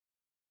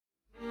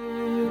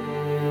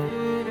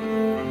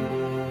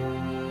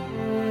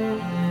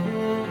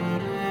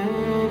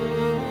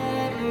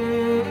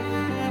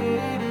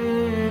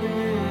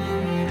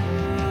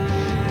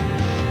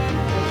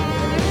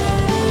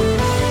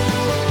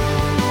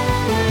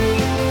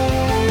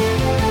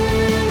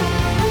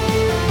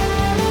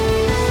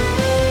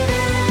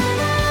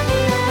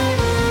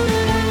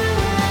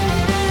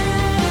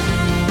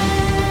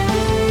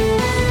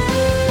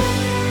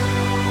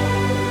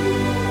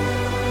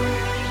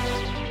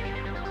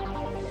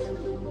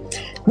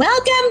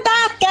Welcome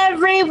back,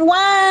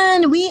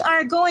 everyone. We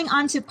are going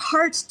on to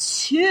part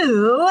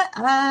 2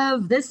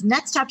 of this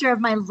next chapter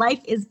of my life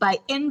is by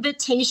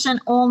invitation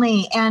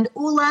only. And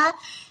Ula,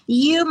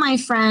 you, my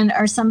friend,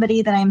 are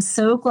somebody that I'm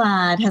so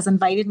glad has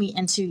invited me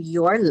into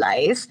your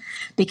life,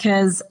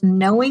 because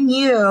knowing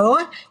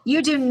you,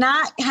 you do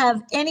not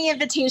have any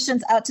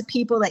invitations out to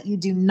people that you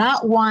do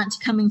not want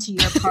coming to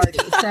your party.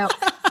 So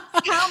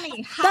tell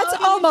me, how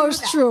That's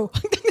almost true.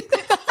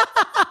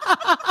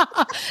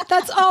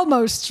 That's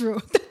almost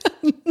true.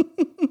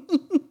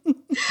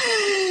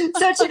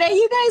 So today,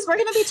 you guys, we're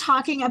going to be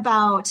talking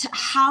about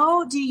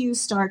how do you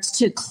start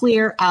to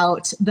clear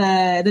out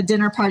the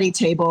dinner party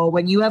table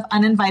when you have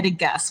uninvited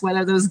guests,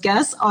 whether those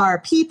guests are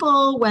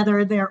people,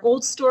 whether they're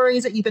old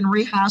stories that you've been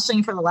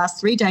rehashing for the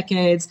last 3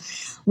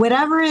 decades,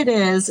 whatever it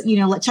is,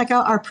 let's check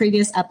out our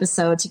previous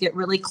episode to get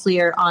really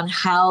clear on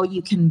how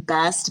you can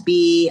best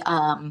be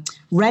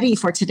ready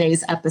for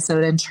today's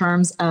episode in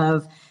terms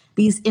of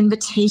these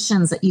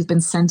invitations that you've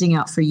been sending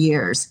out for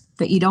years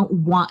that you don't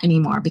want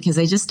anymore because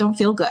they just don't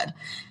feel good,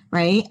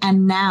 right?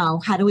 And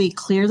now, how do we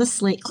clear the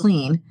slate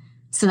clean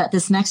so that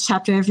this next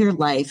chapter of your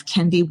life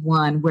can be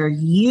one where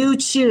you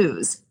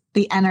choose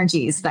the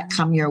energies that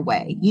come your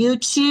way. You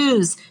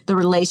choose the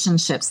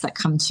relationships that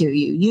come to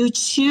you. You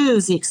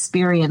choose the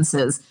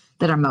experiences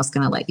that are most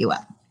going to light you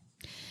up.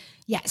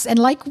 Yes. And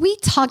like we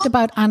talked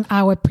about on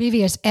our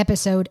previous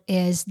episode,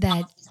 is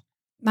that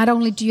not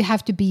only do you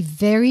have to be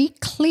very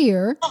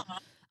clear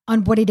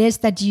on what it is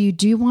that you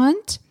do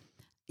want,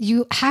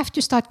 you have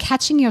to start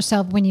catching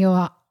yourself when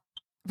you're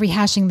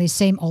rehashing these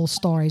same old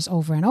stories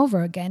over and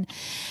over again.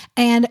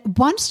 And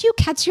once you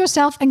catch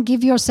yourself and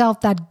give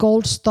yourself that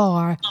gold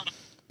star,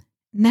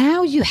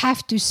 now you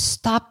have to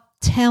stop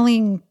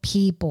telling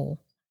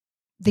people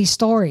these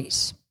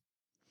stories.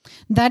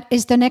 That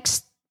is the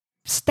next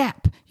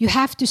step. You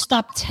have to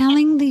stop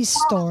telling these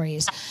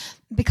stories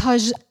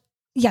because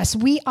yes,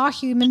 we are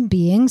human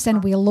beings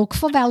and we look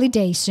for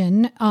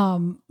validation,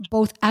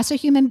 both as a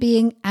human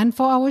being and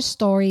for our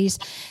stories.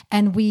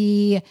 And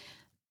we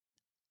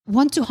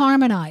want to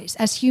harmonize.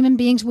 As human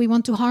beings, we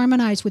want to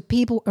harmonize with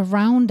people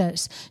around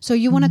us. So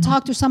you want to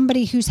talk to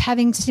somebody who's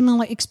having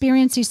similar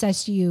experiences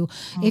as you.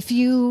 If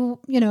you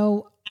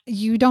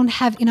don't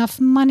have enough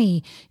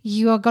money,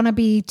 you are going to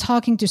be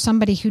talking to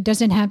somebody who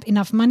doesn't have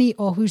enough money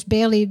or who's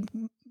barely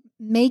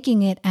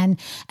making it, and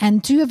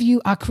two of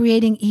you are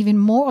creating even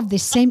more of the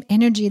same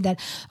energy that,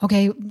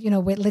 okay,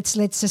 let's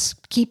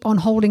just keep on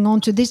holding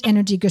on to this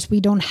energy because we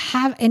don't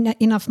have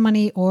enough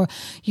money, or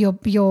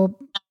you're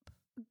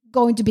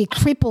going to be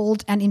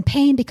crippled and in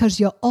pain because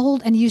you're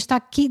old, and you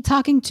keep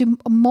talking to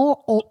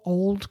more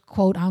old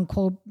quote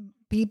unquote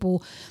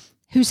people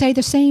who say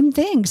the same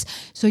things.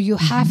 So you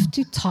have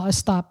to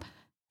stop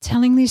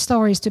telling these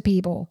stories to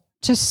people.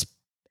 Just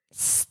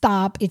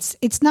stop.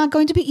 It's not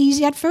going to be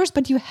easy at first,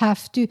 but you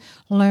have to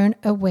learn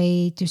a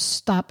way to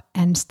stop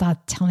and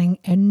start telling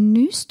a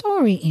new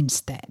story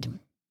instead.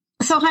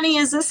 So, honey,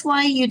 is this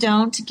why you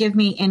don't give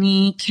me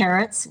any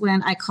carrots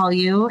when I call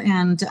you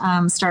and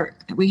start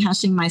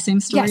rehashing my same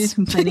story, Yes.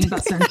 Complaining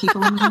about certain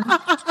people in my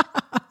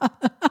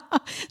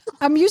life?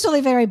 I'm usually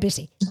very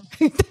busy.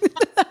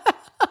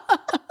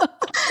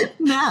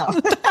 No.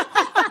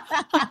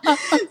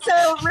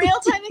 So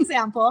real-time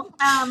example.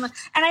 And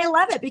I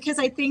love it because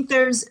I think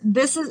this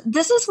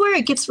is where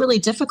it gets really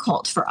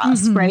difficult for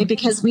us, right?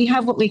 Because we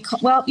have what we call,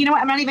 well, you know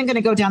what? I'm not even going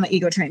to go down the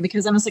ego train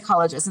because I'm a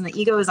psychologist and the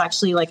ego is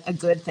actually like a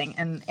good thing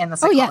in the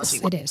psychology. Oh, yes,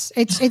 it is.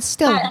 It's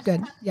still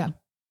good. Yeah.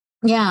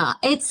 Yeah.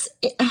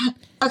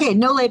 Okay.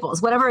 No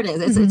labels, whatever it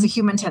is. It's a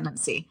human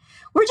tendency.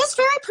 We're just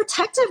very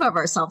protective of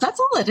ourselves. That's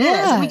all it is.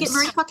 Yes. And we get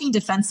very fucking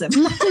defensive.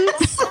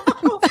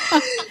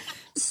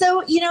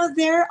 So,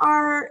 there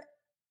are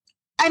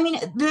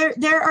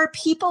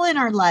people in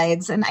our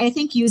lives, and I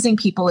think using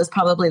people is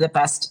probably the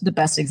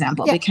best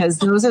example, because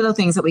those are the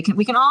things that we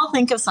can all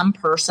think of some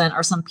person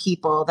or some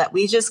people that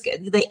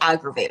they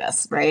aggravate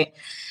us, right?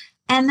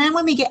 And then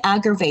when we get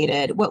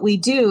aggravated, what we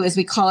do is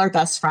we call our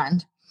best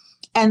friend,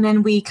 and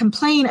then we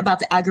complain about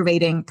the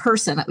aggravating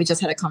person that we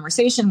just had a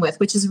conversation with,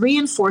 which is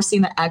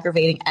reinforcing the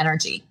aggravating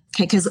energy.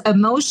 Okay, because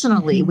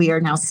emotionally we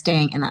are now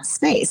staying in that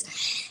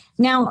space.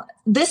 Now,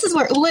 this is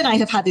where Ula and I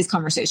have had these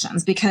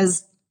conversations,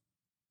 because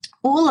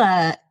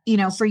Ula,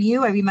 for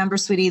you, I remember,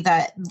 sweetie,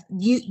 that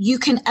you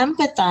can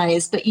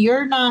empathize, but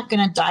you're not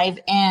going to dive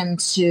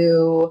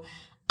into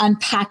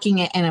unpacking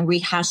it and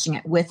rehashing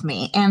it with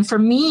me. And for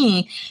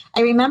me,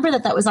 I remember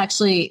that was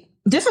actually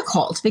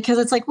difficult, because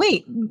it's like,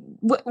 wait,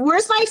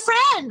 where's my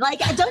friend? Like,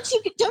 don't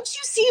you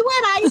see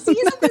what I see?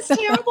 Isn't this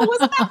terrible?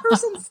 Wasn't that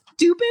person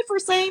stupid for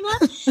saying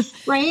that?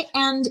 Right.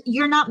 And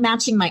you're not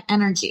matching my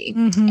energy.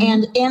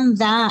 And in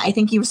that, I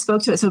think you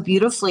spoke to it so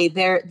beautifully.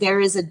 There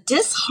is a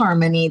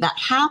disharmony that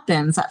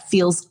happens that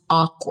feels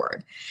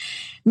awkward.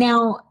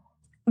 Now,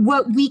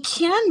 what we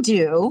can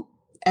do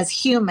as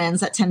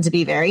humans that tend to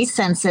be very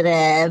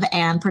sensitive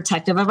and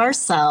protective of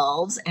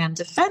ourselves and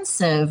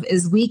defensive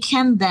is we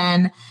can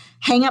then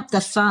hang up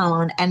the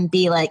phone and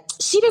be like,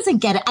 she doesn't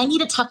get it. I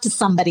need to talk to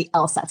somebody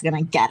else that's going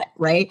to get it.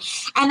 Right.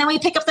 And then we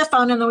pick up the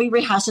phone and then we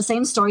rehash the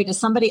same story to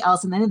somebody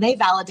else. And then they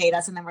validate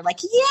us. And then we're like,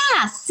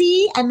 yeah,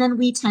 see. And then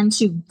we tend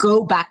to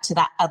go back to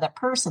that other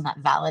person that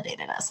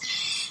validated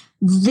us.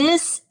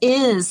 This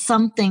is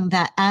something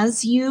that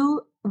as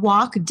you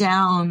walk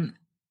down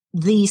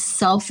the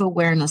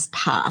self-awareness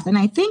path, and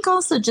I think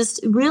also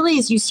just really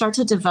as you start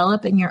to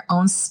develop in your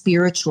own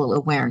spiritual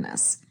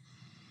awareness,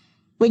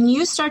 when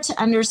you start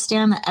to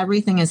understand that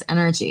everything is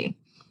energy,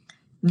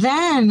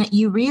 then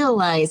you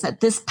realize that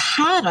this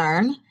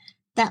pattern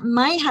that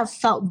might have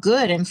felt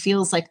good and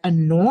feels like a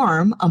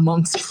norm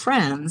amongst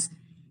friends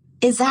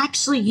is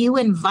actually you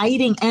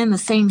inviting in the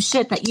same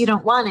shit that you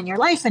don't want in your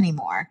life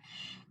anymore.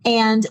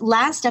 And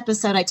last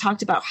episode, I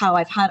talked about how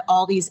I've had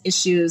all these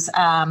issues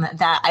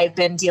that I've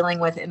been dealing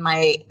with in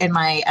my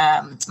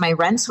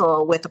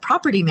rental with the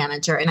property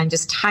manager, and I'm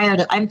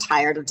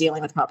tired of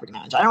dealing with property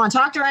manager. I don't want to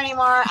talk to her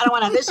anymore. I don't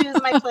want to have issues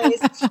in my place,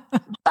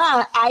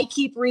 but I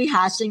keep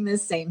rehashing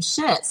this same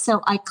shit.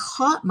 So I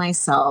caught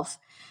myself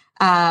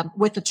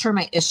with the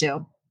termite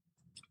issue,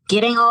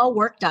 getting all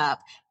worked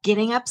up,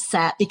 getting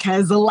upset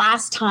because the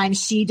last time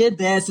she did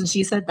this and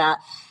she said that.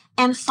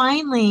 And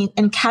finally,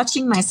 in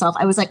catching myself,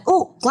 I was like,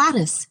 oh,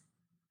 Gladys,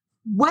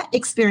 what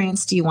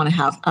experience do you want to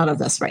have out of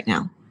this right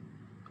now?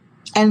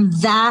 And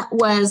that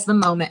was the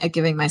moment of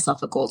giving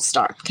myself a gold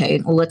star. Okay.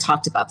 And Ulla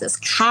talked about this.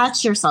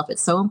 Catch yourself.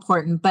 It's so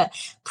important, but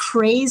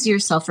praise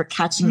yourself for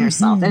catching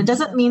yourself. And it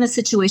doesn't mean a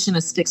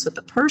situation sticks with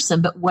the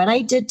person, but what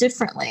I did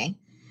differently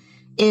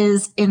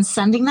is in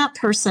sending that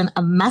person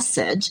a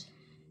message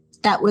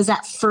that was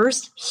at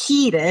first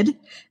heated,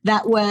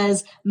 that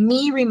was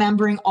me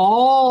remembering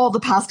all the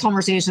past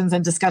conversations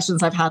and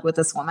discussions I've had with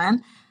this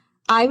woman.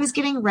 I was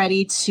getting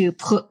ready to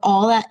put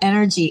all that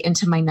energy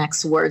into my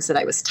next words that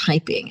I was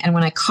typing. And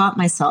when I caught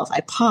myself,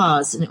 I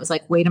paused and it was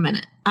like, wait a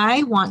minute,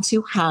 I want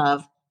to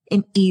have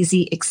an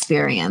easy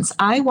experience.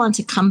 I want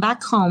to come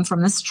back home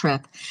from this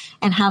trip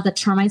and have the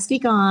termites be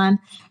gone.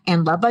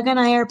 And Lovebug and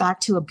I are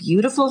back to a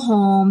beautiful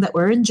home that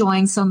we're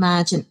enjoying so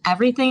much and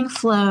everything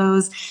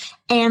flows.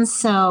 And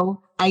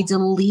so I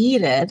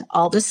deleted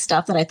all this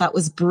stuff that I thought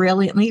was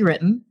brilliantly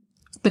written,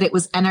 but it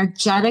was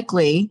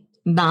energetically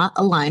not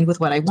aligned with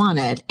what I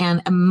wanted.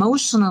 And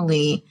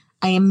emotionally,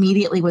 I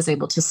immediately was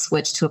able to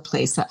switch to a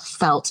place that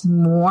felt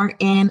more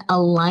in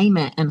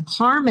alignment and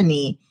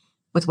harmony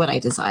with what I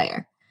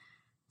desire.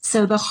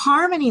 So the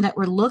harmony that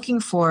we're looking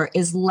for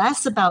is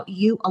less about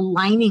you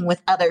aligning with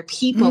other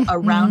people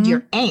around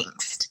your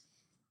angst.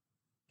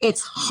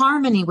 It's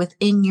harmony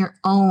within your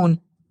own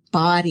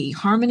body,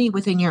 harmony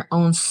within your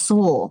own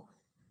soul,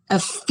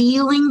 of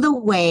feeling the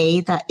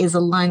way that is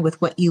aligned with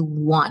what you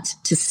want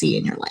to see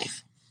in your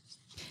life.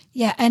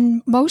 Yeah.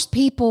 And most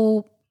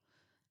people,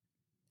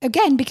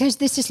 again, because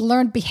this is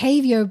learned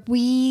behavior,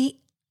 we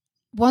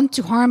want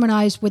to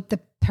harmonize with the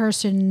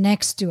person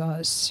next to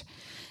us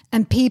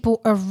and people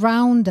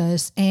around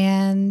us.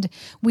 And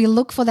we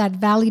look for that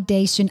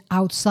validation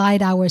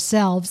outside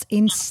ourselves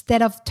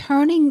instead of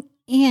turning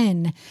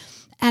in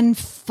and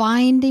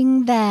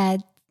finding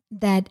that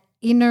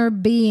inner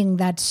being,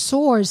 that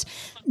source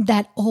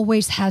that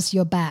always has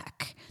your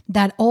back,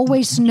 that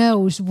always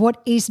knows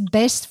what is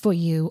best for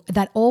you,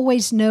 that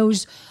always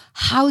knows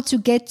how to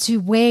get to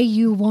where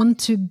you want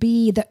to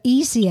be the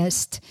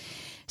easiest.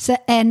 So,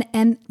 and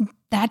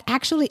that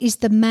actually is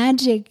the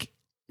magic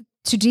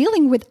to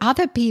dealing with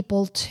other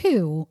people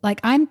too. Like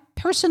I'm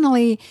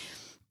personally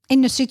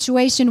in a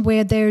situation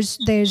where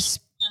there's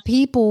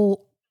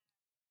people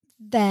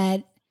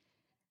that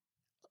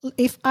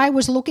if I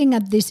was looking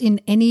at this in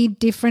any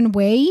different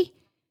way,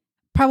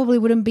 probably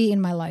wouldn't be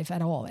in my life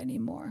at all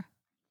anymore.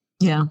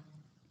 Yeah.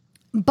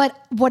 But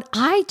what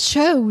I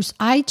chose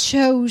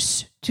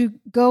to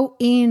go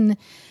in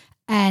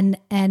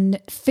and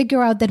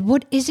figure out that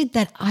what is it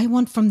that I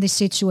want from this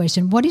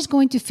situation? What is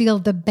going to feel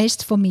the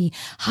best for me?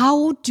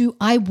 How do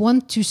I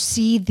want to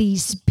see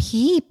these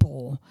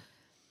people?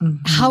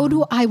 How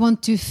do I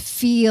want to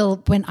feel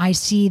when I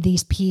see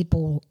these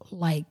people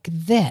like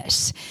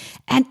this?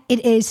 And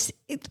it is,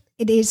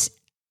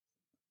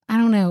 I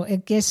don't know, I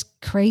guess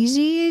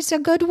crazy is a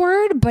good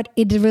word, but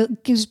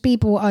it gives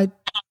people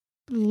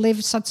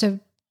live such a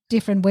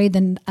different way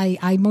than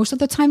I most of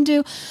the time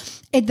do.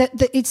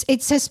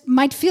 It says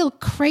might feel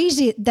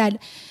crazy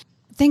that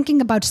thinking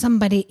about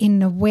somebody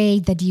in a way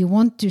that you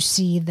want to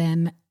see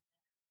them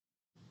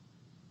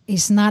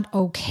is not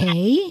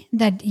okay,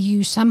 that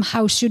you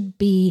somehow should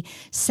be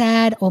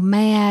sad or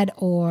mad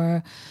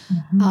or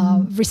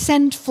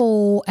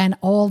resentful and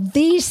all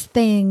these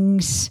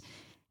things,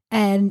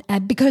 and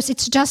because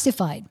it's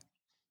justified.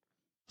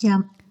 Yeah.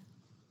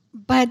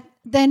 But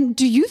then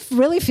do you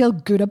really feel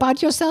good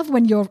about yourself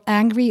when you're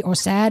angry or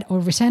sad or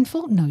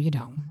resentful? No, you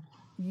don't.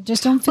 You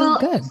just don't feel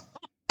good.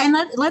 And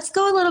let's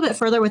go a little bit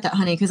further with that,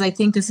 honey, because I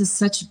think this is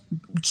such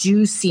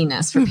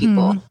juiciness for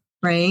people,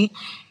 right?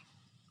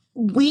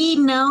 We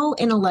know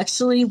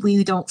intellectually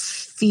we don't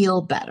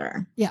feel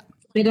better. Yeah.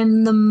 But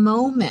in the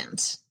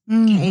moment,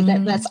 Okay.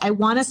 That's, I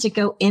want us to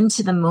go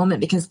into the moment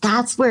because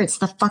that's where it's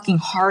the fucking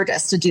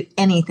hardest to do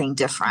anything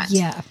different.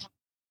 Yeah.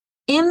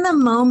 In the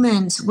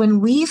moment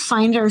when we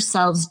find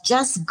ourselves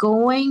just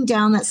going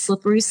down that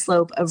slippery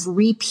slope of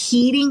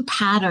repeating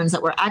patterns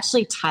that we're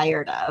actually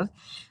tired of,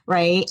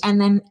 right? And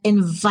then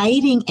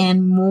inviting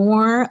in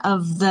more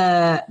of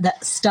the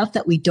stuff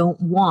that we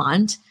don't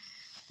want,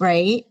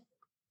 right?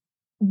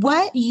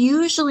 What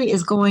usually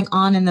is going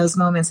on in those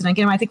moments, and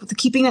again, I think with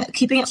keeping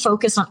it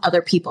focused on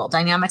other people,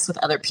 dynamics with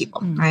other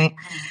people, right?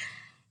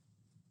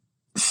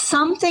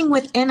 Something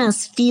within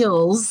us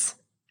feels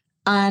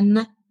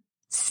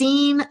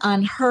unseen,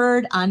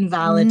 unheard,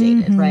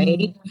 unvalidated,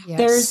 right?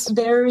 Yes.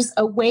 There's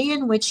a way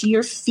in which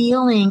you're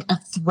feeling a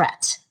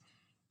threat,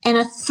 and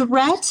a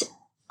threat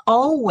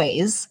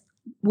always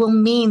will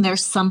mean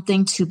there's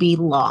something to be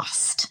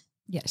lost.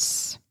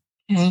 Yes.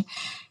 Okay.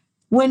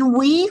 When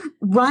we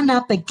run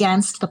up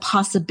against the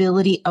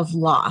possibility of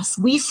loss,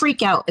 we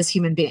freak out as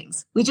human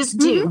beings. We just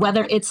do,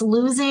 whether it's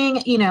losing,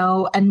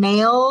 a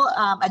nail,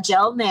 a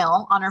gel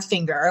nail on our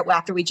finger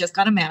after we just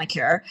got a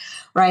manicure,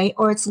 right?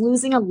 Or it's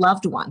losing a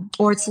loved one,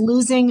 or it's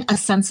losing a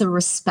sense of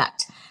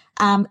respect.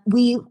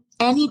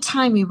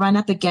 Anytime we run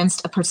up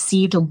against a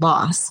perceived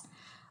loss,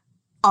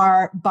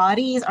 our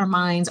bodies, our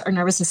minds, our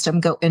nervous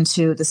system go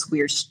into this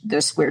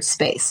weird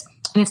space.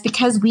 And it's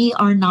because we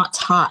are not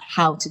taught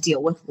how to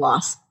deal with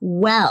loss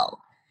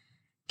well.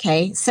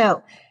 Okay.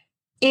 So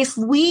if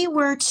we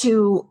were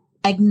to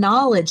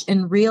acknowledge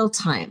in real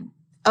time,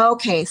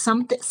 okay,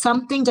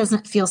 something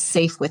doesn't feel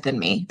safe within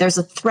me. There's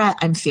a threat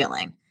I'm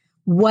feeling.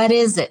 What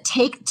is it?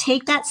 Take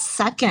that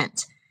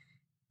second,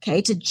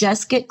 okay, to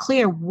just get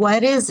clear.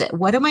 What is it?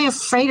 What am I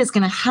afraid is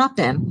going to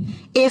happen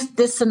if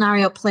this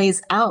scenario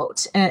plays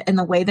out in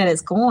the way that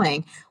it's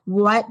going?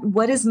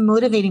 What is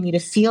motivating me to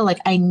feel like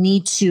I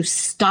need to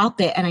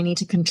stop it and I need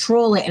to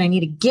control it and I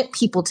need to get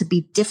people to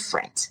be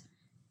different,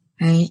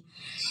 right?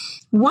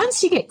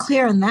 Once you get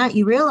clear on that,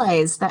 you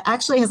realize that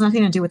actually has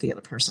nothing to do with the other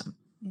person,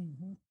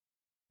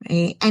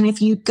 right? And if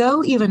you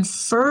go even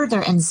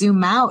further and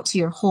zoom out to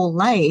your whole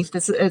life,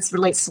 this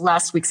relates to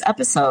last week's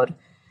episode.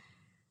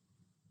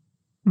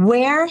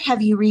 Where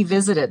have you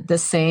revisited the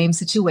same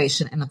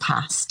situation in the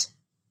past?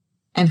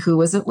 And who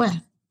was it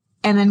with?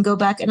 And then go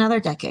back another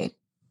decade.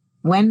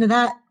 When did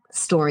that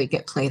story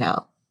get played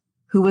out?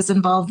 Who was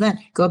involved then?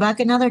 Go back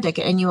another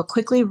decade and you will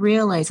quickly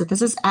realize that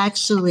this is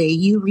actually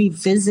you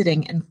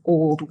revisiting an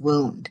old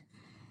wound.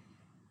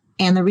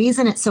 And the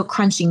reason it's so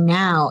crunchy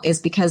now is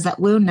because that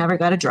wound never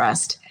got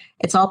addressed.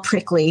 It's all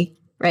prickly,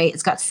 right?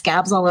 It's got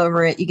scabs all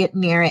over it. You get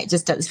near it,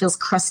 it feels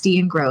crusty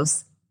and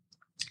gross.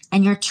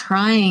 And you're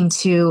trying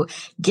to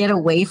get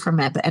away from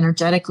it, but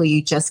energetically,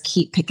 you just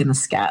keep picking the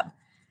scab.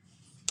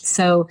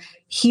 So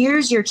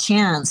here's your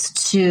chance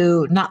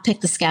to not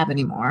pick the scab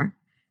anymore,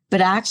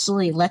 but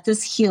actually let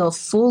this heal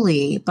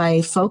fully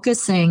by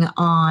focusing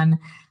on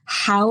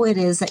how it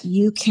is that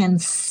you can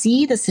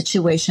see the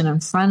situation in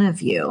front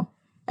of you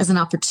as an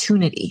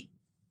opportunity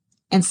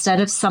instead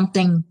of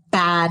something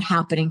bad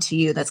happening to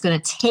you that's going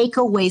to take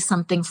away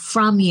something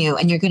from you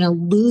and you're going to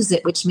lose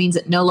it, which means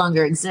it no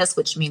longer exists,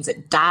 which means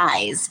it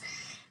dies.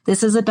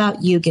 This is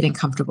about you getting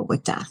comfortable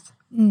with death.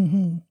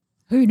 Mm-hmm.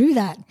 Who knew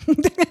that?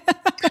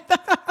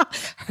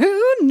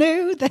 Who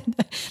knew that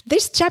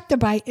this chapter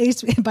by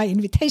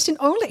invitation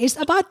only is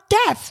about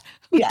death?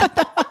 Yeah.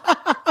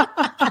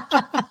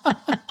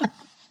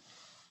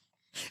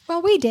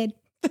 Well, we did.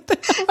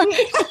 That's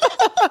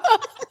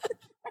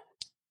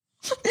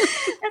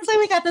why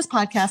we got this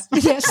podcast.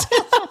 Yes.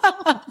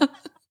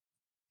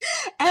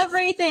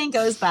 Everything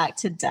goes back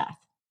to death.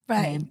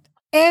 Right.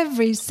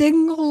 Every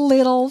single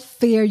little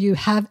fear you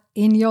have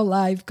in your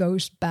life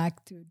goes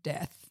back to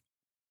death.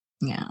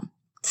 Yeah.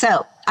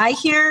 So I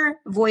hear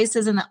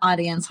voices in the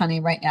audience, honey,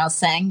 right now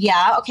saying,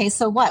 yeah, okay,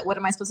 so what? What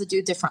am I supposed to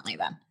do differently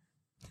then?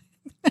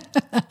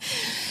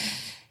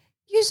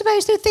 You're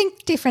supposed to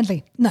think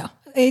differently. No,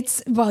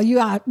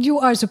 you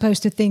are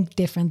supposed to think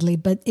differently,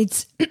 but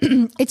it's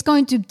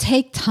going to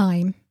take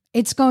time.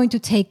 It's going to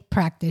take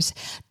practice.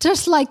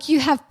 Just like you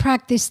have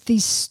practiced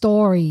these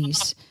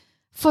stories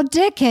for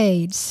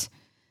decades,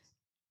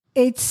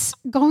 it's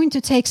going to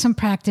take some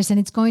practice and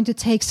it's going to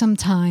take some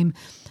time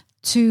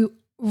to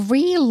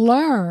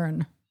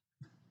relearn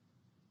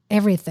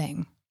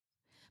everything.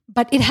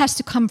 But it has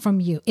to come from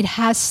you. It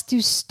has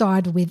to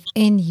start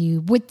within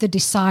you with the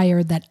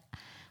desire that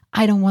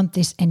I don't want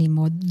this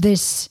anymore.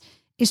 This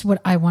is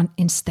what I want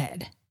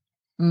instead.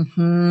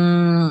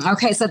 Mm-hmm.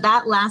 Okay, so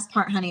that last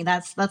part, honey,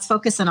 let's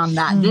focus in on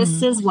that.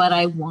 This is what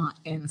I want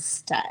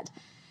instead.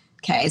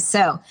 Okay,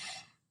 so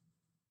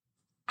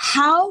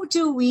how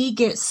do we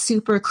get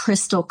super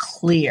crystal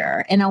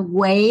clear in a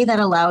way that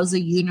allows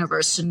the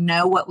universe to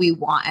know what we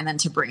want and then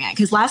to bring it?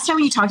 Because last time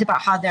you talked about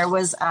how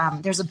there's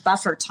a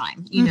buffer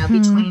time,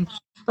 between,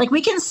 like,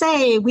 we can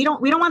say we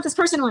don't want this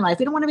person in my life.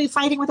 We don't want to be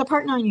fighting with a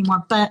partner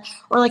anymore,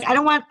 or like I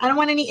don't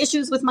want any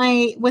issues with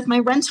my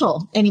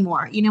rental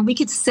anymore. We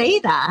could say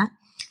that,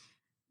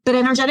 but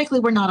energetically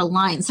we're not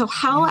aligned. So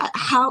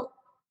how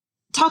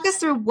talk us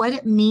through what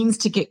it means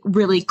to get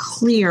really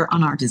clear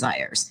on our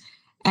desires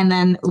And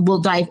then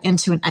we'll dive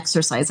into an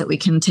exercise that we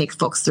can take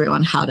folks through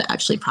on how to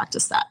actually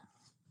practice that.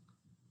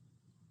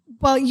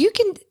 Well, you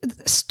can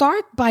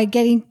start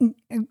the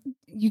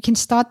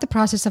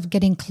process of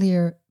getting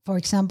clear. For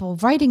example,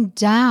 writing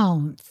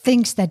down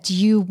things that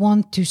you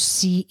want to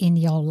see in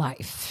your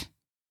life.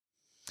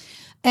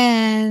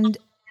 And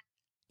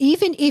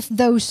even if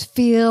those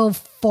feel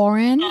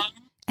foreign,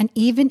 and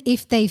even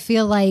if they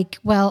feel like,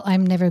 well,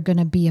 I'm never going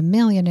to be a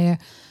millionaire,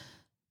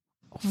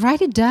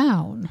 write it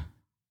down.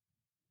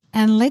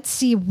 And let's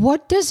see,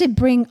 what does it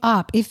bring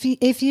up?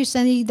 If you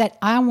say that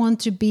I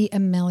want to be a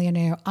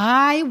millionaire,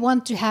 I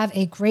want to have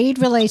a great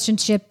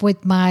relationship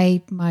with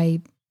my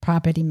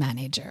property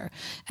manager,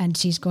 and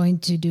she's going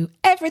to do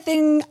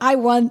everything I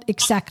want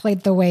exactly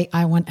the way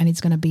I want, and it's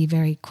going to be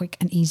very quick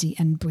and easy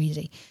and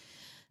breezy.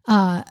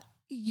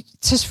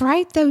 Just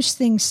write those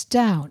things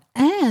down,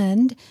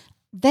 and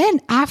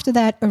then after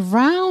that,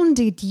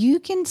 around it, you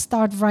can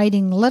start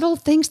writing little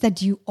things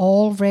that you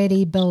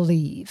already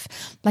believe.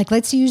 Like,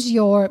 let's use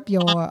your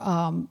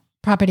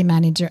property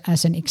manager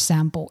as an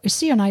example. Is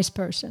she a nice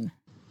person?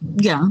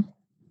 Yeah.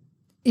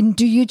 And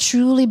do you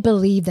truly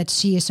believe that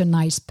she is a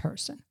nice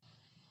person?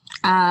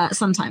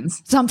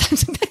 Sometimes.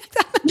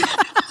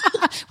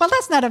 Well,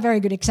 that's not a very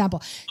good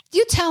example.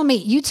 You tell me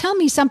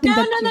something.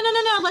 No.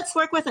 Let's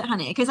work with it,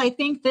 honey. Because I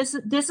think this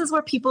is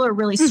where people are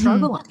really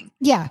struggling. Mm-hmm.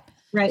 Yeah.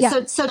 Right.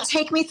 Yeah. So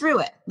take me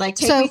through it. Like,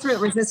 take me through it,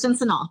 resistance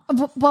and all.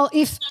 Well,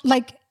 if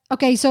like,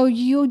 okay, so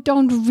you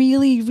don't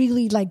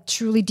really, like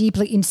truly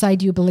deeply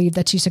inside you believe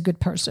that she's a good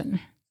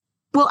person.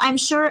 Well, I'm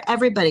sure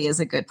everybody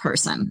is a good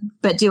person,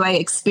 but do I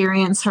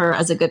experience her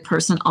as a good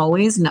person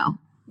always? No.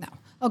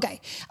 Okay.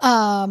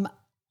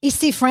 Is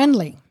she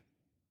friendly?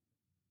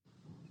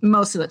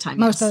 Most of the time.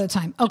 Most of the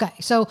time. Okay.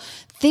 So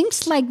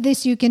things like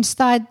this, you can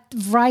start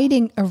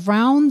writing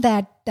around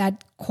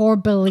that core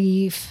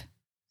belief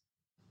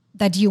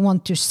that you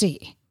want to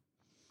see.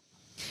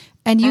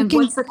 And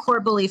what's the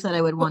core belief that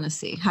I would want to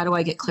see? How do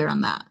I get clear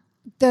on that?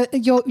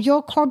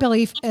 Your core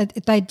belief that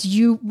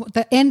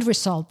the end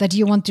result that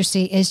you want to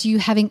see is you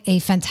having a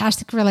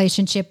fantastic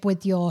relationship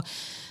with your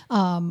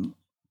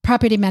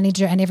property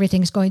manager, and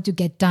everything's going to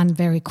get done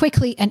very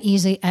quickly and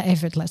easy and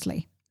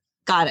effortlessly.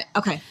 Got it.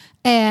 Okay.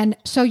 And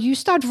so you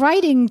start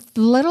writing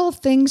little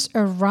things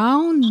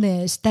around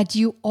this that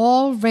you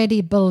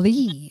already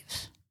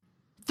believe.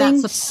 That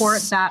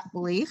support that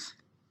belief?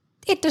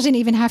 It doesn't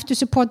even have to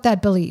support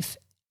that belief.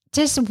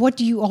 Just what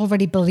do you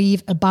already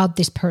believe about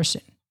this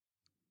person?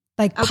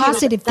 Like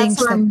positive things.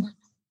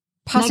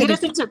 Negative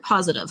things or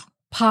positive?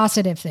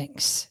 Positive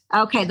things.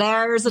 Okay,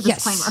 there's a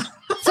disclaimer.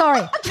 Yes.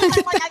 Sorry. I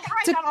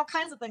write down all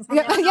kinds of things.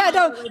 No,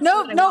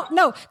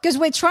 because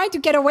we're trying to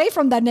get away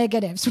from the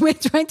negatives. We're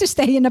trying to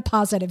stay in the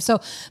positive. So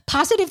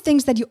positive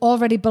things that you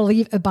already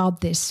believe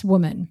about this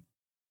woman.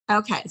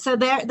 Okay, so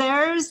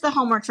there's the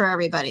homework for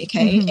everybody,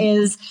 okay? Mm-hmm.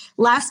 Is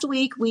last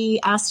week we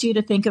asked you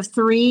to think of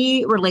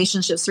 3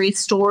 relationships, 3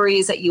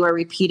 stories that you are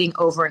repeating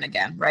over and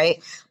again,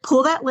 right?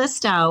 Pull that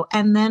list out,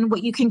 and then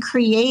what you can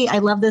create, I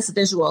love this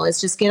visual,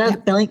 is just get a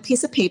blank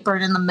piece of paper,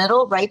 and in the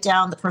middle, write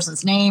down the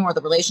person's name or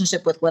the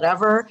relationship with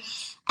whatever.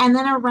 And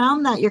then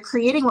around that, you're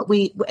creating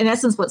in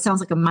essence, what sounds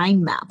like a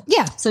mind map.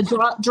 Yeah. So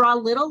draw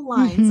little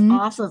lines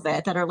off of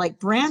it that are like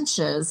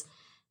branches,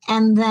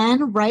 and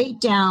then write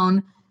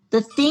down the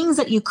things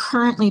that you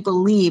currently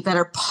believe that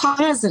are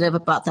positive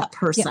about that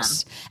person.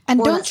 Yes. And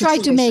don't try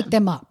to make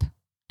them up.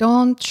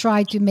 Don't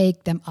try to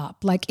make them up.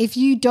 Like if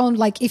you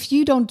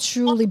don't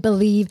truly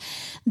believe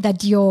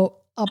that your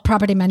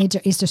property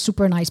manager is a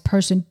super nice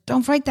person,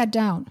 don't write that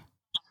down.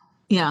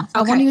 Yeah. Okay.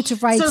 I want you to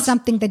write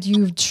something that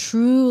you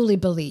truly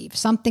believe,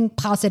 something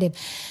positive.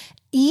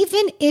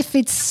 Even if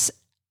it's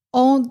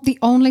the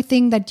only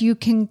thing that you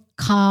can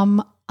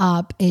come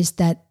up is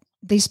that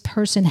this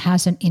person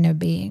has an inner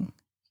being.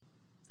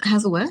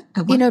 Has a what?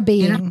 Inner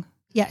being.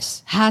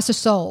 Yes. Has a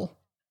soul.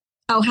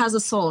 Oh, has a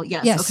soul.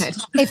 Yes. Okay.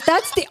 If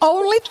that's the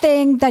only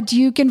thing that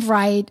you can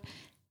write,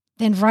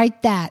 then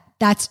write that.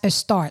 That's a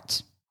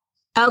start.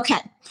 Okay.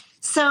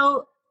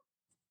 So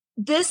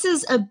this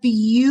is a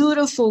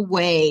beautiful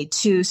way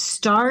to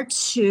start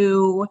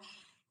to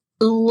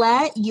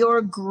let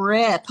your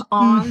grip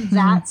on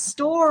that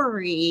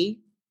story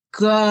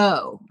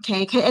go.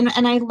 Okay.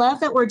 And I love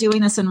that we're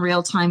doing this in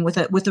real time with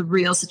a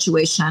real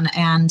situation,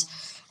 and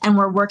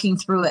we're working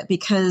through it,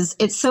 because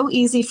it's so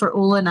easy for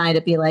Ula and I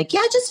to be like, yeah,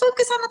 just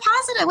focus on the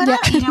positive,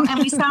 whatever, and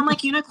we sound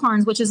like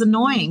unicorns, which is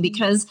annoying,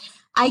 because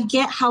I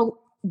get how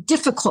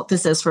difficult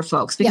this is for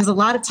folks, because a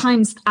lot of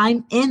times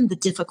I'm in the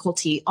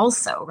difficulty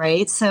also,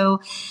 right?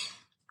 So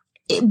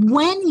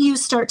when you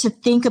start to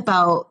think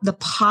about the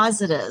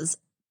positives,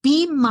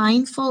 be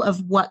mindful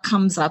of what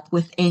comes up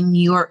within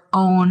your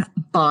own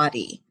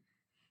body.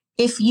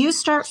 If you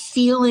start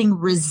feeling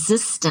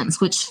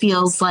resistance, which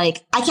feels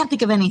like, I can't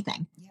think of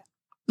anything,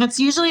 that's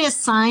usually a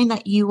sign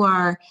that you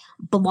are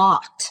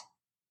blocked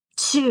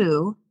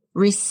to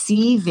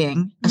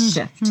receiving a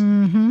shift.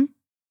 Mm-hmm.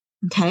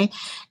 Okay.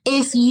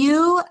 If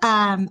you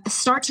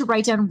start to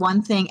write down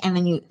one thing, and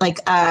then you like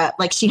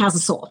she has a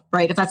soul,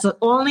 right? If that's the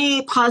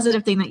only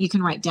positive thing that you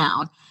can write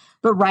down,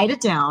 but write it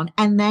down.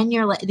 And then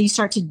you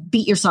start to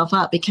beat yourself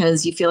up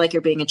because you feel like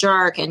you're being a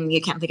jerk and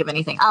you can't think of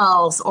anything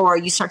else, or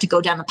you start to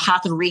go down the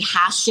path of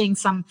rehashing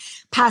some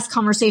past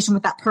conversation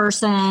with that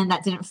person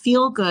that didn't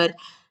feel good.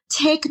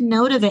 Take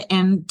note of it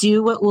and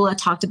do what Ula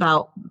talked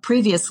about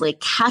previously.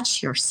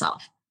 Catch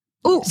yourself.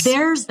 Oh,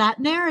 there's that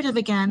narrative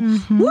again.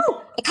 Mm-hmm. Woo!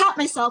 I caught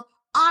myself.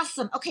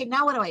 Awesome. Okay,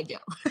 now what do I do?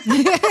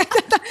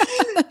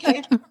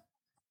 Okay.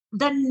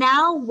 Then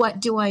now what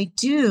do I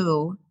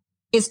do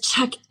is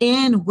check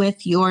in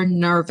with your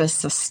nervous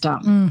system.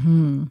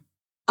 Mm-hmm.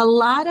 A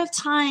lot of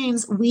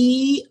times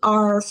we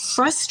are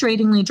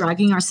frustratingly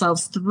dragging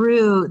ourselves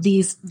through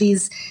these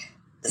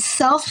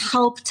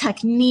self-help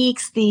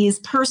techniques, these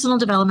personal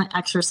development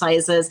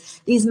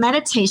exercises, these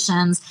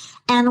meditations,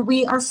 and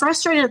we are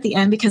frustrated at the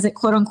end because it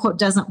quote unquote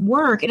doesn't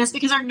work. And it's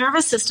because our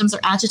nervous systems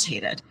are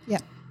agitated. Yeah.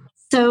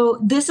 So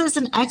this is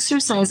an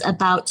exercise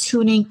about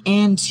tuning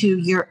into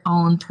your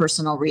own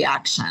personal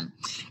reaction.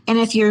 And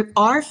if you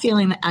are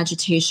feeling the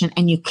agitation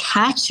and you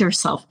catch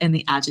yourself in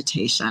the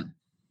agitation,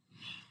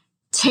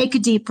 take a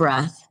deep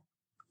breath.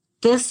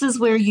 This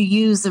is where you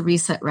use the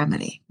reset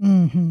remedy.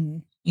 Mm-hmm.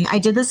 I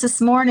did this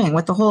morning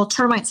with the whole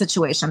termite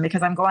situation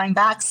because I'm going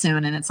back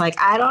soon. And it's like,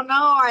 I don't know.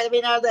 I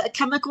mean, are the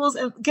chemicals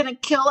going to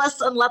kill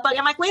us and lead bug?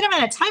 I'm like, wait a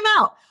minute, time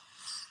out.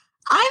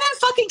 I'm in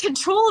fucking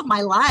control of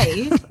my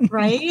life,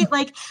 right?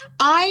 Like,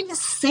 I'm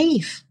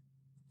safe.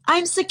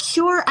 I'm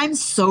secure. I'm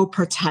so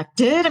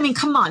protected. I mean,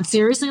 come on,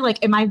 seriously.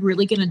 Like, am I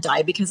really going to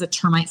die because of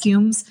termite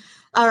fumes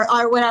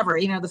or whatever,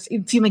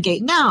 the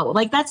fumigate? No,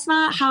 like, that's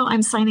not how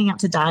I'm signing up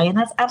to die. And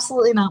that's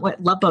absolutely not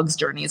what love bug's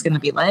journey is going to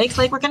be like.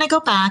 Like, we're going to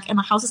go back and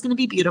my house is going to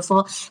be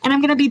beautiful and I'm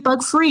going to be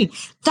bug free.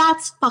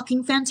 That's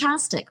fucking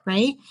fantastic,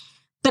 right?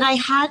 But I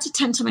had to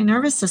tend to my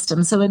nervous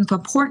system. So it's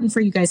important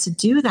for you guys to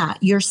do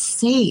that. You're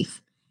safe.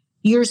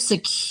 You're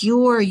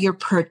secure, you're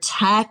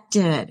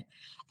protected,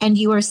 and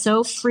you are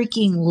so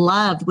freaking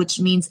loved, which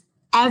means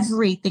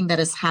everything that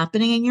is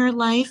happening in your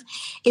life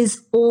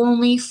is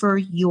only for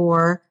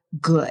your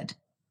good.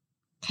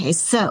 Okay,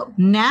 so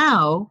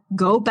now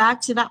go back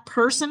to that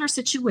person or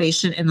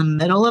situation in the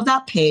middle of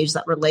that page,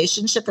 that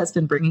relationship that's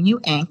been bringing you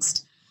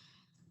angst.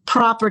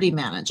 Property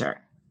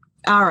manager.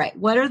 All right,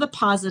 what are the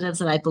positives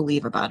that I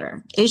believe about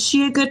her? Is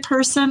she a good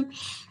person?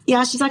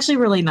 Yeah, she's actually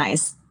really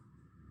nice.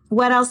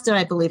 What else do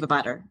I believe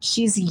about her?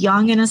 She's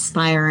young and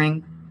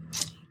aspiring.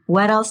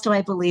 What else do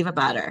I believe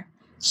about her?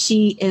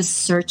 She is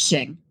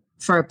searching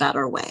for a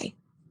better way.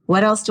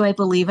 What else do I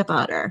believe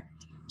about her?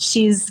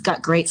 She's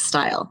got great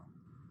style.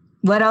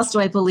 What else do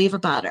I believe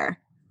about her?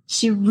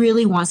 She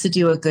really wants to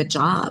do a good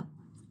job.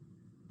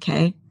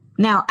 Okay.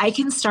 Now I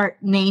can start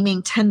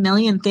naming 10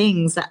 million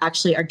things that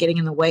actually are getting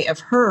in the way of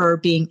her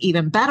being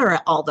even better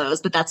at all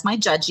those, but that's my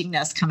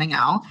judgingness coming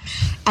out.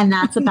 And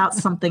that's about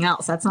something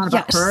else. That's not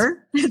about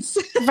her. It's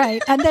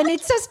right. And then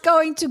it's just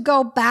going to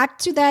go back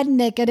to that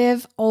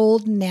negative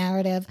old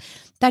narrative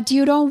that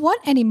you don't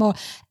want anymore.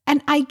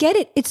 And I get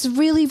it. It's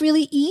really,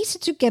 really easy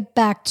to get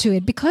back to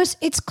it because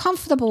it's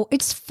comfortable.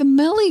 It's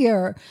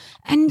familiar.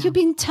 And you've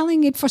been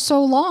telling it for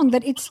so long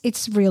that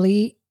it's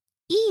really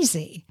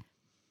easy.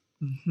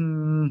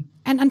 Mm-hmm.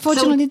 And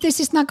unfortunately, this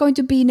is not going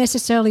to be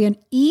necessarily an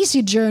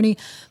easy journey,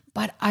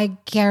 but I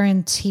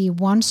guarantee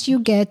once you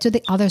get to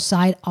the other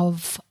side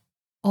of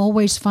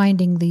always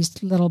finding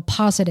these little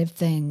positive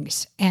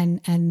things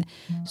and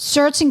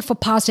searching for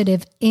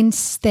positive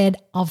instead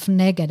of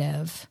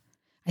negative,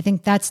 I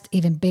think that's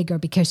even bigger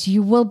because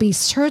you will be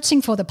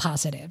searching for the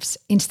positives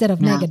instead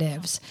of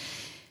negatives.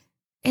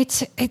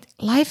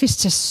 Life is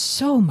just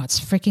so much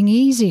freaking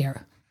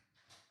easier.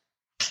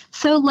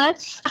 So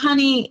let's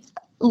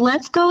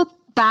go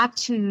back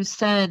to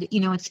said,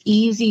 it's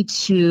easy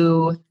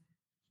to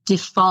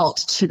default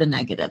to the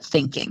negative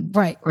thinking.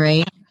 Right.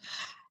 Right.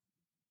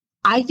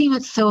 I think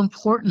it's so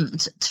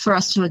important for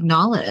us to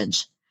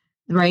acknowledge,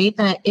 right,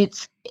 that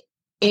it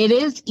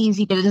is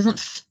easy, but it doesn't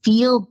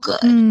feel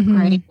good. Mm-hmm.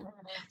 Right.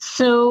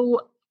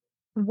 So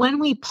when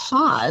we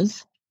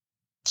pause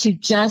to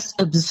just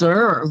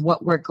observe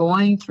what we're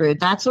going through,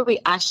 that's where we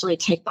actually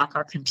take back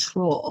our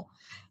control.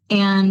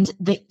 And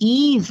the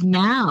ease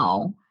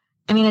now,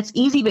 I mean, it's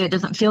easy, but it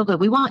doesn't feel good.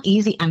 We want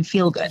easy and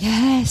feel good.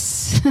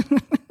 Yes.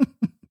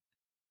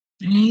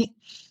 Right.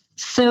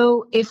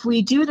 So if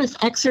we do this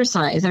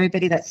exercise,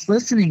 everybody that's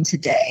listening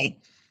today,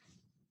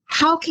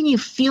 how can you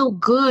feel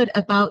good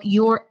about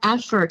your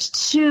effort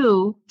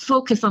to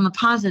focus on the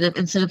positive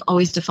instead of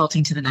always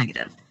defaulting to the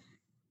negative?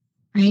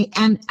 Right.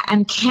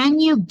 And can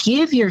you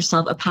give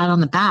yourself a pat on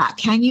the back?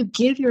 Can you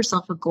give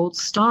yourself a gold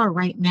star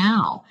right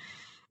now?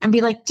 And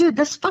be like, dude,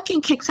 this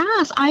fucking kicks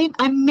ass.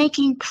 I'm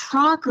making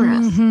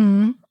progress.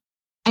 Mm-hmm.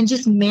 And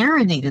just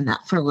marinate in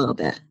that for a little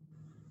bit.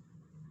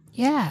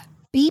 Yeah.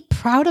 Be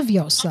proud of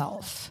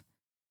yourself.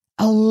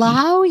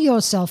 Allow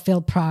yourself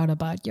feel proud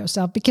about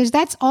yourself because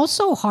that's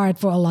also hard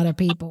for a lot of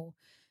people.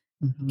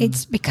 Mm-hmm.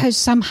 It's because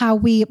somehow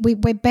we're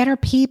better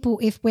people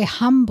if we're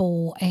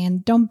humble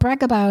and don't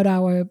brag about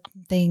our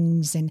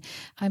things. And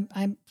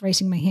I'm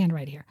raising my hand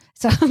right here.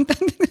 So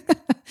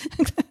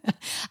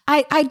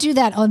I do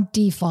that on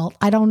default.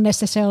 I don't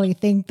necessarily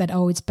think that,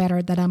 oh, it's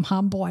better that I'm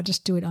humble. I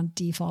just do it on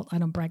default. I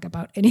don't brag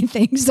about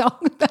anything. So,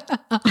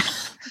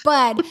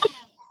 but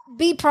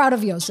be proud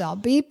of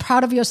yourself. Be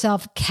proud of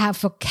yourself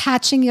for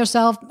catching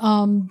yourself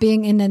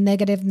being in a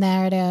negative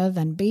narrative,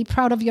 and be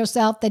proud of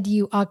yourself that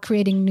you are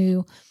creating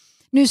new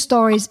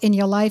stories in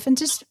your life, and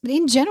just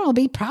in general,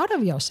 be proud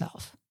of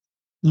yourself.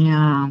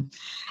 Yeah.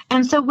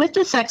 And so with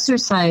this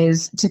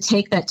exercise, to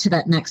take that to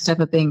that next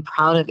step of being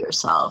proud of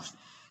yourself,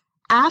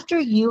 after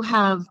you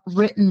have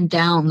written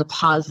down the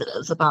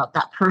positives about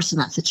that person,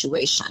 that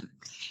situation,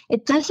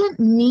 it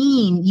doesn't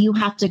mean you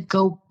have to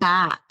go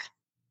back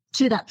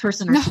to that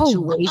person or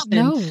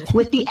situation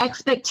with the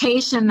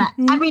expectation that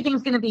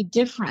everything's going to be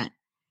different.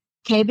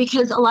 Okay.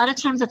 Because a lot of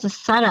times it's a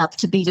setup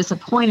to be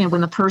disappointed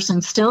when the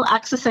person still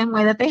acts the same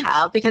way that they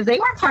have, because they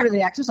weren't part of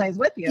the exercise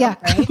with you. Yeah.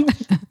 Right?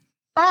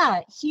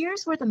 But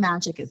here's where the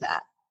magic is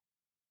at.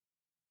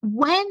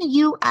 When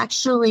you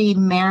actually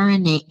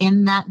marinate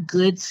in that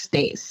good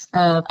space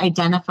of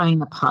identifying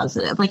the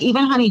positive, like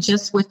even honey,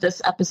 just with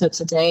this episode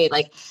today,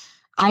 like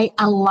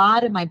a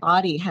lot of my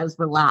body has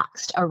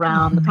relaxed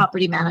around the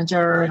property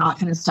manager and all that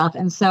kind of stuff.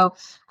 And so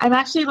I'm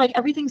actually like,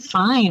 everything's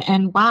fine.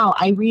 And wow,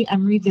 I'm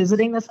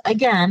revisiting this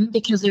again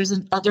because there's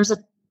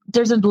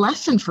a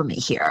lesson for me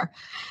here.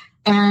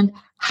 And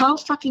how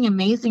fucking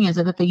amazing is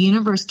it that the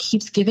universe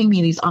keeps giving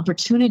me these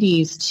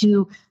opportunities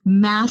to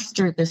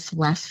master this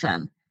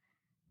lesson?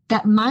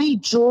 That my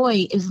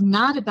joy is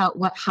not about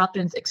what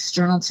happens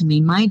external to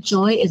me. My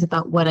joy is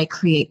about what I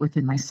create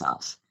within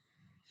myself.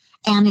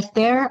 And if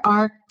there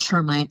are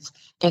termites,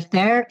 if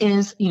there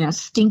is,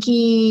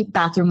 stinky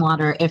bathroom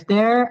water, if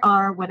there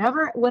are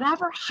whatever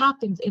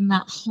happens in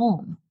that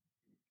home,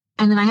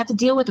 and then I have to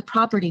deal with the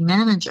property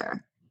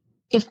manager,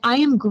 if I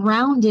am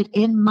grounded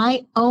in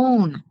my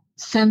own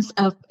sense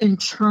of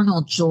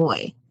internal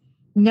joy,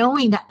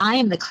 knowing that I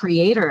am the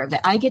creator of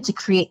it, I get to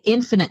create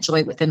infinite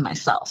joy within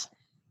myself.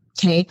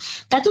 Okay.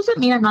 That doesn't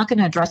mean I'm not going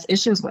to address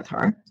issues with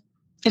her.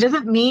 It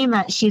doesn't mean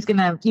that she's going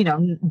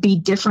to, be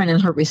different in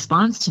her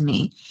response to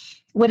me.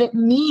 What it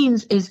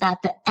means is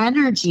that the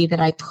energy that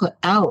I put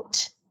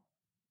out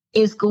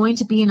is going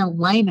to be in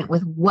alignment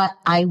with what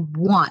I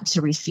want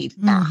to receive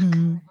back.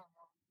 Mm-hmm.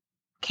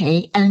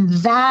 Okay. And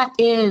that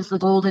is the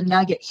golden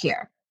nugget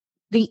here.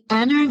 The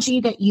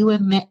energy that you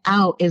emit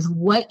out is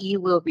what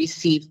you will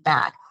receive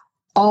back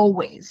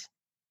always.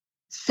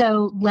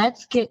 So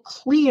let's get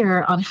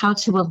clear on how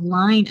to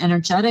align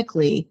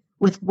energetically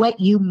with what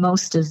you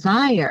most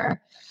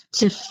desire,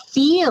 to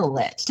feel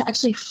it, to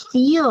actually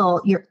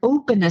feel your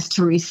openness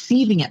to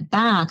receiving it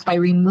back by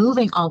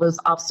removing all those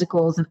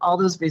obstacles and all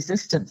those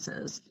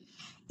resistances.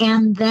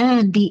 And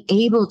then be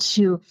able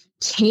to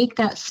take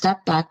that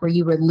step back where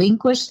you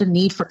relinquish the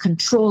need for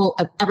control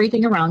of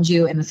everything around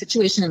you and the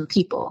situation and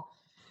people.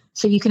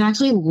 So you can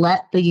actually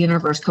let the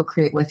universe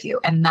co-create with you.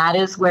 And that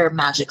is where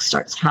magic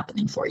starts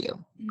happening for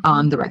you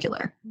on the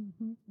regular.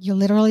 You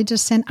literally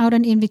just send out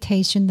an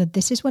invitation that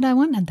this is what I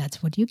want, and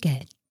that's what you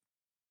get.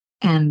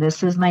 And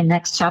this is my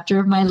next chapter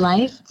of my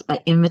life. It's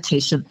by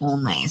invitation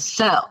only.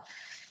 So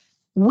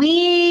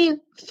we,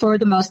 for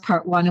the most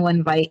part, want to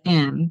invite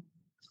in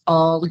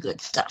all the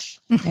good stuff.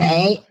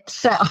 Okay.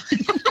 So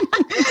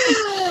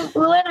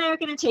Will and I are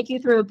going to take you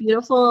through a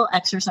beautiful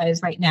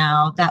exercise right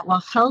now that will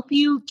help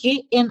you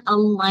get in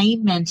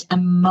alignment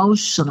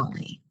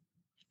emotionally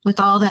with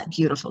all that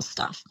beautiful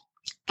stuff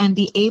and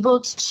be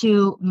able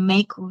to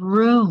make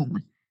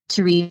room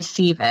to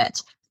receive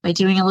it by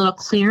doing a little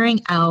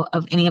clearing out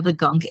of any of the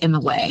gunk in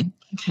the way.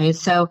 Okay.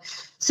 So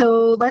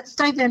let's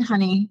dive in,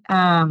 honey,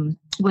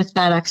 with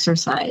that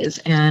exercise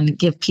and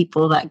give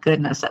people that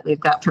goodness that we've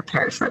got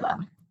prepared for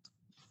them.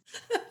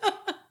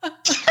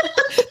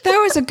 That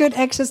was a good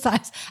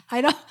exercise.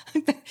 I don't.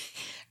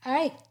 All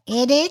right,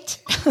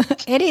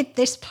 edit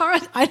this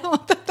part. I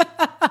don't.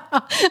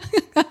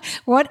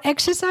 What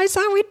exercise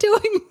are we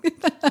doing?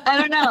 I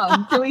don't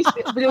know.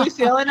 Do we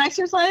feel an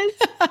exercise?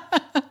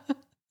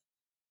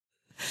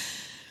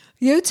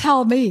 You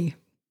tell me.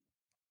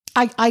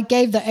 I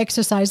gave the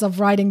exercise of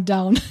writing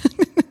down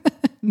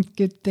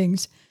good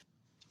things.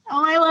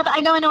 Oh, I love it.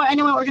 I know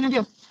what we're gonna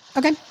do.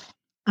 Okay.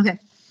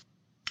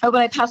 Oh, but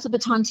I pass the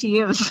baton to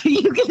you, so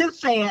you get to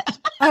say it.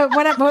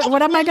 What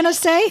am I going to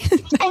say?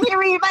 Can you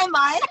read my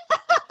mind?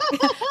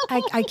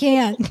 I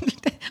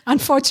can't,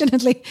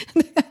 unfortunately.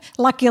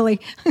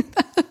 Luckily.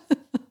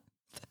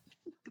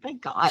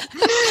 Thank God.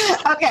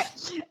 Okay.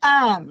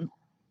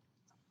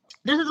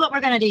 This is what we're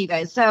going to do, you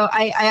guys. So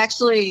I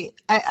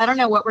don't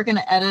know what we're going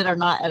to edit or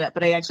not edit,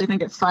 but I actually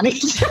think it's funny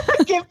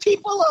to give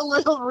people a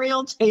little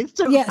real taste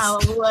of how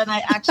when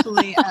I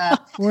actually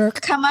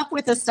come up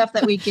with the stuff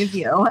that we give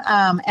you.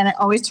 And it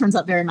always turns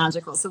out very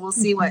magical. So we'll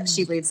see what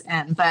she leaves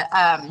in. But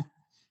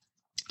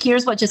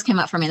here's what just came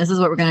up for me. This is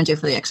what we're going to do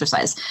for the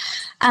exercise.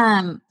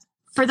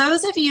 For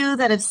those of you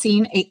that have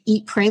seen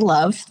Eat, Pray,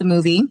 Love, the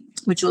movie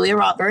with Julia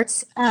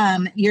Roberts,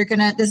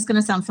 this is going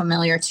to sound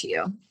familiar to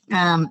you.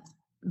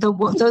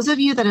 those of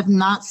you that have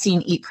not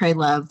seen Eat, Pray,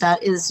 Love,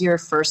 that is your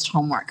first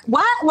homework.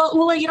 What?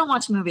 Well, you don't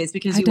watch movies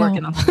because you work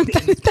in a movie.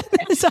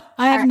 So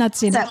I have not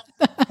seen it.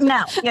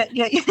 No, yeah.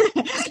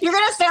 You're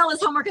going to fail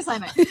this homework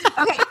assignment.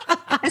 Okay.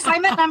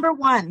 Assignment number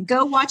 1,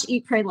 go watch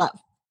Eat, Pray, Love.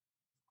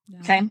 No.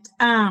 Okay.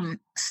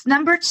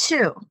 Number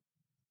 2,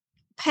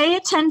 pay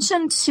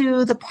attention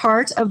to the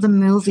part of the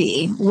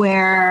movie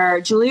where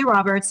Julia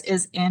Roberts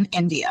is in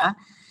India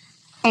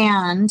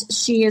and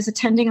she is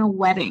attending a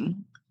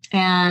wedding.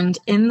 And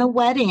in the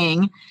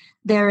wedding,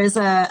 there is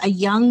a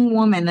young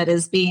woman that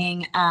is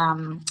being,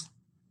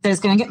 that's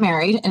going to get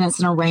married, and it's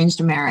an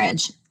arranged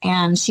marriage.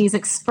 And she's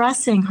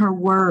expressing her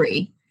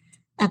worry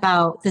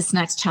about this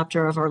next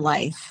chapter of her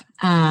life,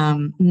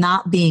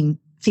 not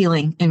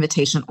feeling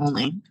invitation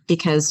only,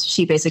 because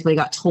she basically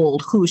got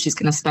told who she's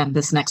going to spend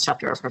this next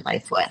chapter of her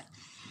life with.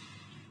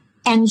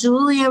 And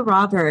Julia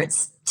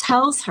Roberts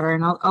tells her,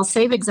 and I'll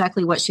save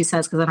exactly what she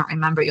says because I don't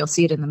remember, you'll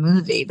see it in the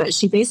movie, but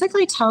she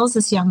basically tells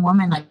this young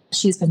woman that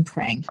she's been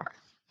praying for her.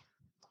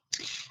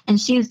 And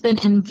she's been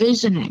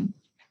envisioning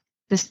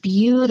this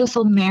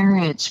beautiful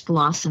marriage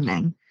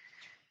blossoming.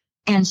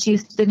 And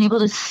she's been able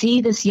to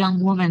see this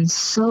young woman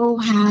so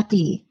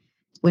happy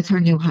with her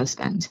new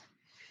husband.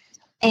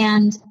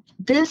 And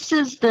this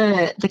is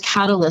the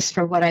catalyst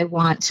for what I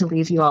want to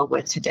leave you all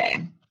with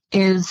today,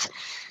 is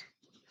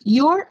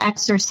your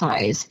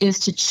exercise is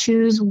to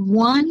choose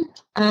one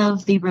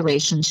of the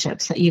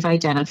relationships that you've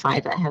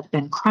identified that have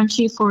been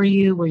crunchy for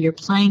you, where you're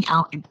playing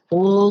out an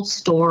old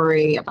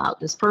story about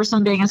this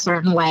person being a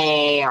certain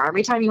way, or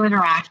every time you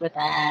interact with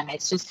them,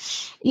 it's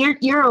just,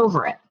 you're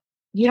over it.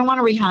 You don't want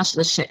to rehash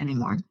this shit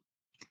anymore.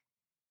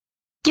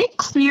 Get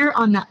clear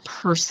on that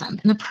person.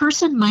 And the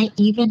person might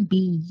even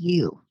be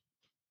you.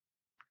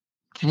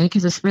 Okay,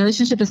 because this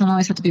relationship doesn't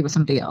always have to be with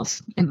somebody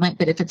else. It might,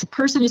 but if it's a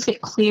person, just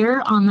get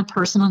clear on the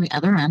person on the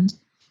other end.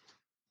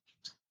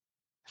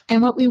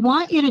 And what we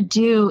want you to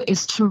do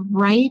is to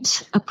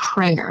write a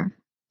prayer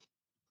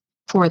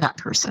for that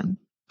person.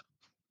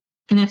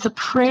 And it's a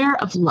prayer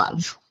of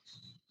love.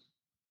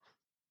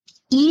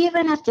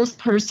 Even if this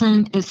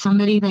person is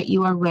somebody that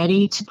you are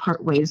ready to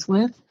part ways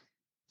with,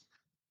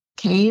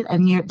 okay,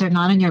 and they're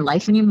not in your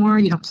life anymore,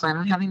 you don't plan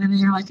on having them in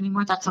your life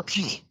anymore, that's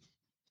okay.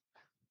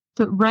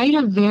 But write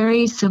a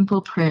very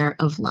simple prayer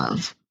of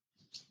love.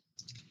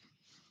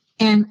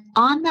 And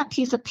on that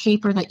piece of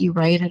paper that you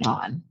write it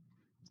on,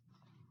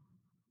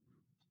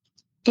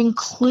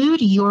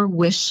 include your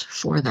wish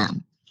for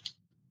them.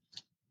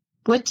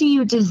 What do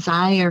you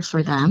desire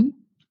for them,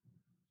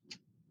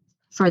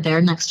 for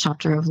their next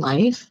chapter of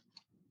life?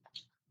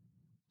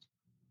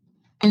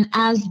 And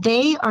as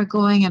they are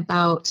going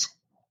about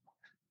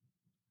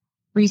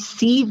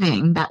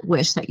receiving that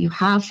wish that you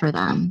have for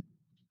them,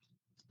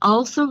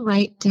 also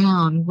write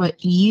down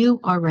what you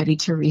are ready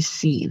to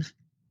receive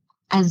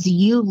as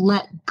you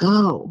let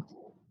go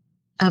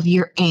of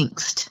your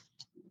angst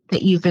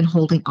that you've been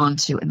holding on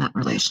to in that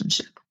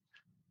relationship.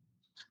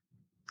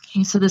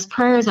 Okay, so this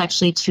prayer is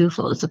actually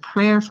twofold. It's a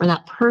prayer for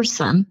that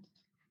person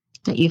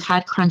that you've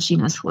had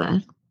crunchiness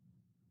with,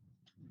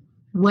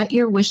 what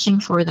you're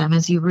wishing for them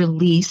as you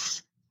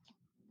release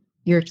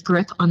your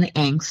grip on the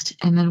angst,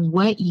 and then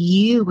what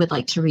you would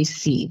like to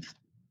receive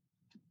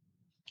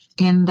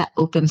in that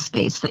open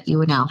space that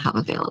you now have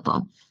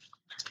available.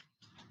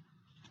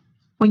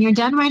 When you're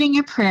done writing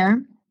your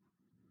prayer,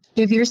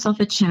 give yourself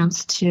a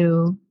chance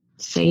to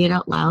say it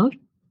out loud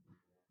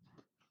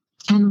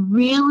and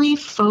really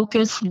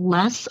focus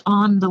less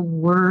on the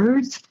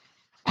words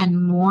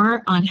and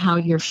more on how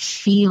you're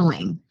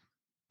feeling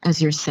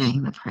as you're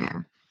saying the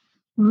prayer.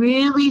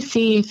 Really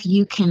see if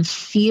you can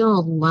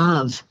feel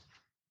love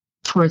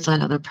towards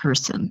that other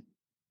person,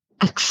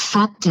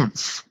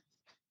 acceptance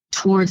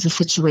towards the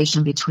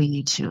situation between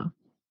you two,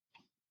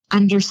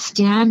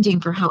 understanding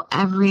for how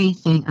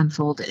everything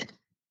unfolded,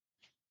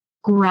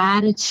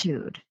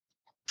 gratitude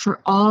for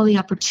all the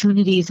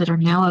opportunities that are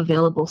now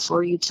available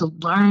for you to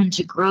learn,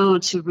 to grow,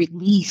 to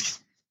release,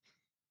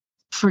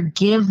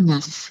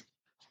 forgiveness,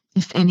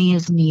 if any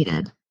is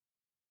needed.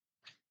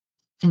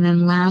 And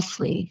then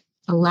lastly,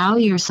 allow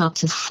yourself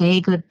to say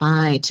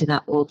goodbye to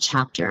that old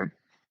chapter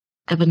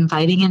of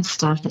inviting in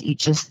stuff that you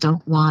just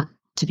don't want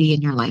to be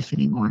in your life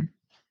anymore.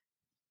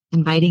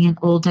 Inviting in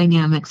old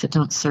dynamics that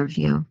don't serve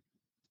you.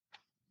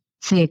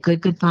 Say a good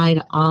goodbye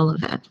to all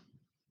of it.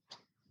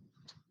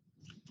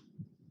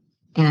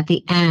 And at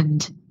the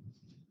end,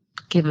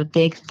 give a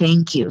big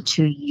thank you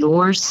to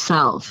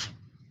yourself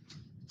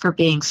for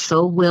being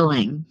so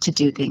willing to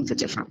do things a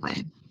different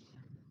way.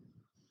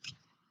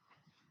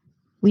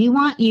 We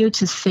want you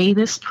to say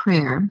this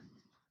prayer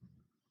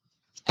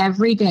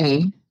every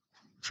day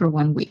for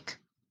 1 week.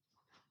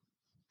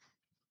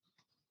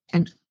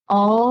 And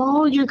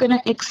all you're going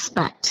to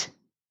expect,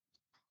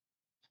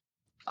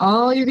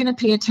 all you're going to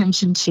pay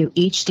attention to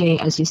each day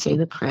as you say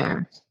the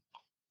prayer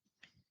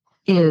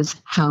is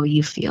how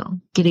you feel,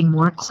 getting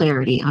more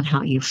clarity on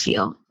how you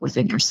feel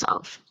within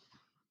yourself,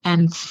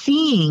 and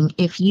seeing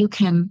if you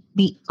can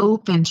be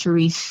open to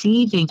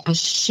receiving a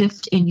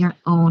shift in your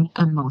own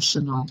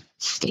emotional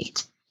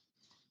state.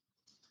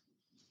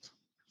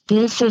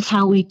 This is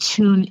how we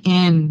tune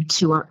in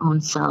to our own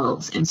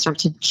selves and start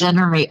to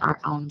generate our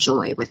own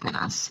joy within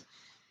us.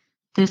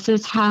 This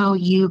is how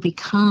you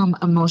become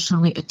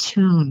emotionally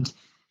attuned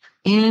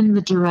in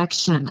the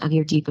direction of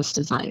your deepest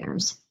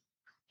desires.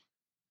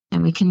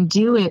 And we can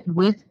do it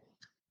with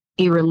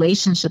a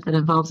relationship that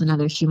involves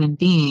another human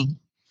being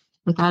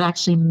without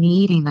actually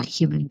needing that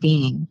human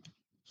being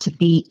to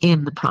be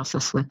in the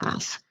process with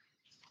us.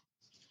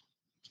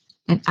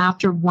 And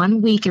after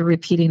 1 week of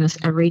repeating this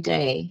every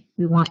day,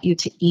 we want you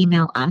to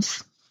email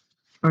us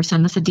or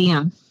send us a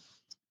DM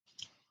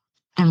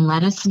and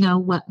let us know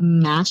what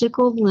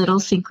magical little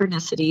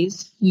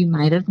synchronicities you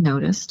might have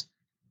noticed,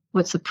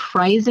 what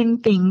surprising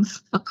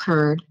things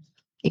occurred.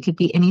 It could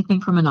be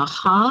anything from an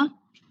aha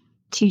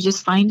to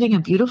just finding a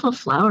beautiful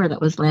flower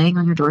that was laying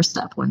on your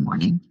doorstep one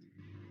morning.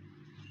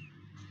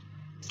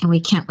 And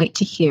we can't wait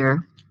to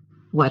hear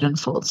what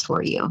unfolds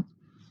for you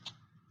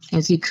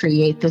as you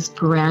create this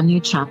brand new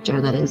chapter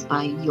that is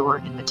by your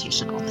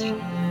invitation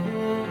only.